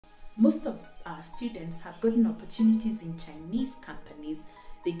most of our students have gotten opportunities in Chinese companies.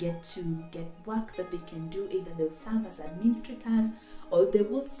 They get to get work that they can do. Either they'll serve as administrators, or they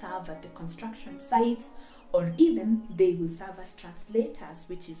will serve at the construction sites, or even they will serve as translators,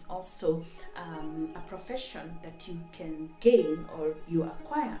 which is also a profession that you can gain or you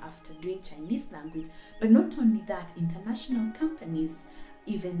acquire after doing Chinese language. But not only that, international companies,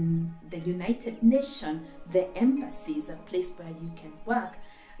 even the United Nations, the embassies, a place where you can work.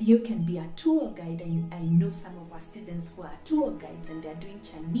 You can be a tour guide. I know some of our students who are tour guides and they're doing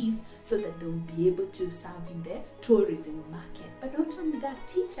Chinese so that they'll be able to serve in the tourism market. But not only that,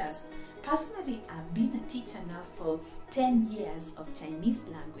 teachers. Personally, I've been a teacher now for 10 years of Chinese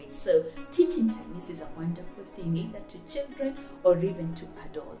language. So teaching Chinese is a wonderful thing, either to children or even to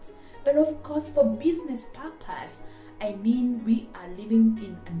adults. But of course, for business purpose, I mean, we are living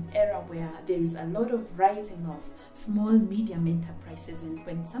in an era where there is a lot of rising of small, medium enterprises, and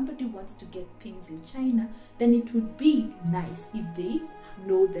when somebody wants to get things in China, then it would be nice if they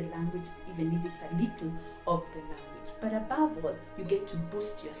know the language, even if it's a little of the language. But above all, you get to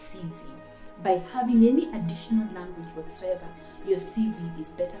boost your CV. By having any additional language whatsoever, your CV is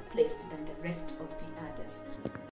better placed than the rest of the others.